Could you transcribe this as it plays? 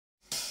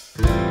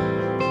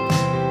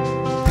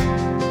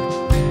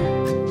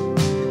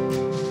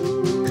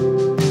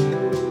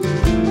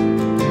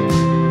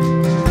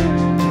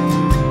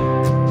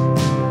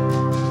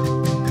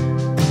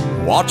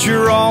Watch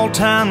your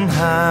all-time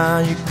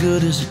high, you're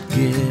good as it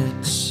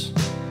gets.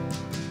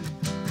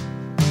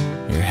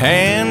 Your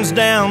hands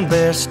down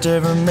best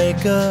ever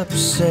make-up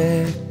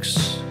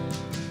sex.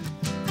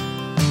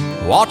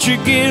 Watch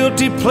your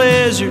guilty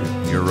pleasure,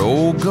 your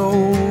old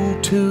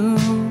go-to.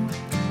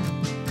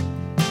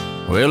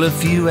 Well,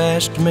 if you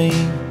asked me,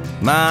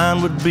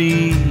 mine would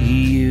be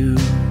you.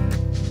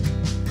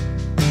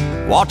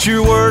 Watch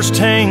your worst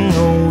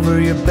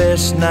hangover, your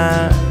best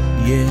night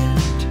yet.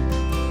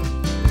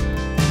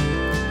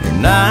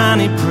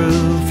 90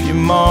 proof, your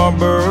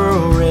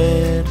Marlboro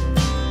Red.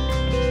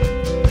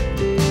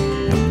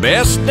 The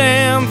best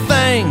damn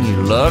thing you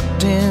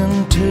lucked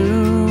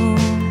into.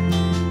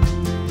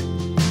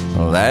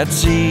 Well,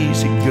 that's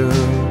easy,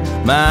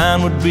 girl.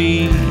 Mine would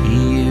be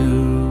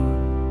you.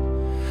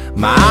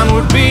 Mine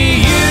would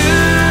be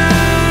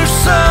you.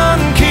 Sun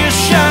kiss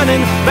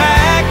shining,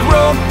 back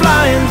road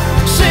flying,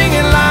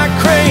 singing like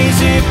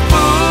crazy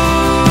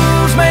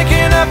fools,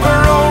 making up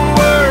our own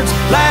words,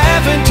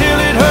 laughing till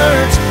it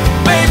hurts.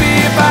 Baby,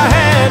 if I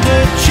had to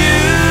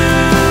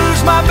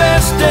choose, my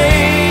best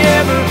day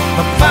ever,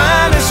 my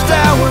finest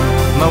hour,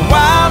 my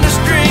wildest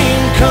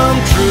dream come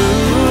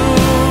true.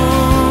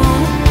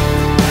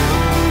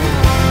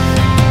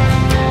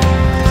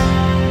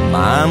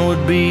 Mine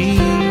would be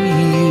you.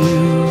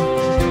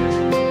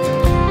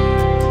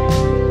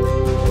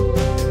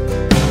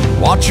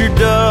 Watch your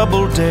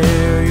double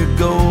dare, you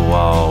go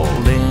all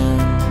in.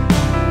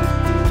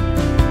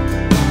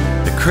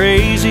 The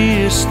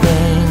craziest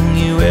thing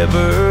you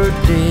ever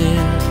did.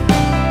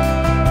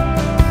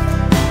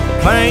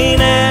 Plain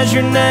as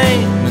your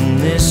name and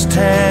this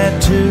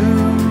tattoo.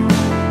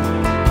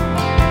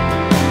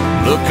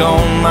 Look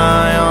on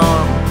my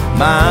arm,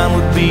 mine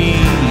would be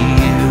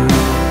you.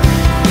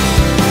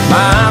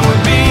 Mine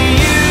would be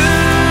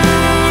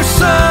you.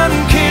 Sun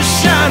kiss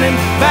shining,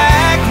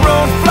 back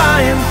road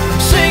flying,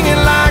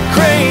 singing like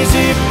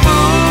crazy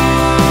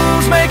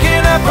fools,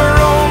 making up our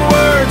own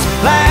words,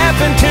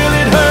 laughing till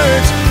it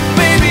hurts.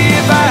 Baby,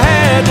 if I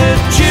had to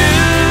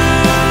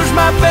choose,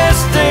 my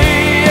best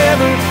day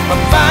ever, my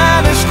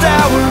finest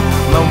hour,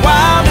 my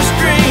wildest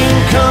dream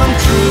come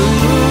true.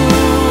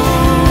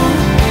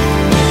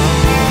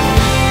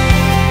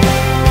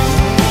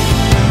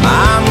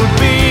 Mine would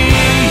be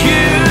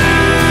you.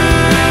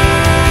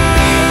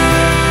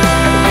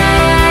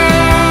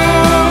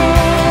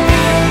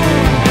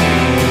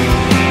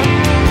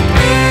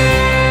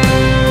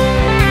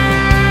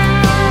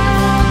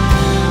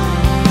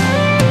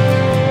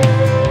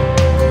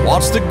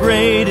 What's the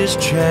greatest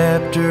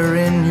chapter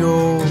in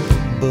your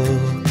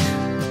book?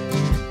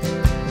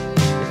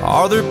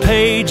 Are there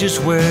pages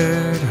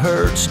where it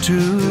hurts to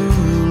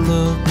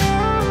look?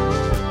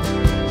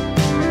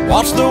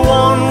 What's the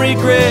one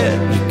regret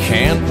you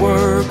can't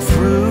work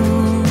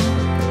through?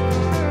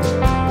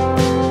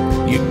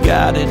 You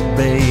got it,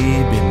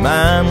 baby,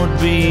 mine would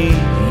be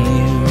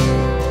you.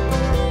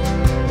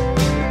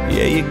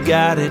 Yeah, you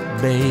got it,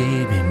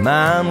 baby,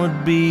 mine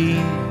would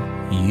be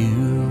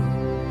you.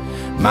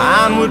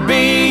 Mine would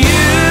be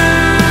you.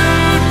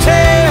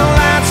 Tail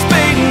lights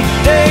fading,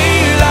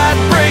 daylight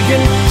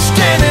breaking,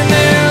 standing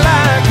there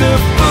like a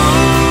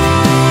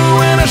fool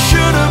when I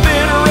should have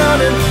been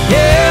running,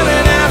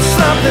 yelling out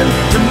something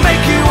to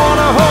make you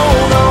wanna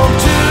hold on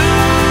to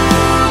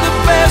the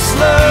best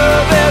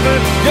love ever.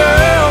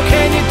 Girl,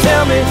 can you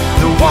tell me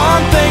the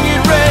one thing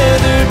you'd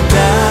rather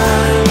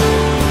die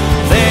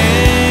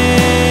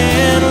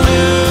than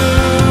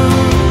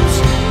lose?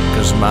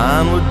 'Cause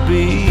mine would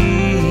be you.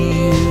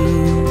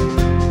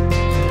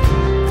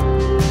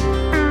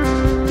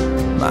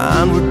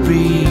 Mine would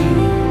be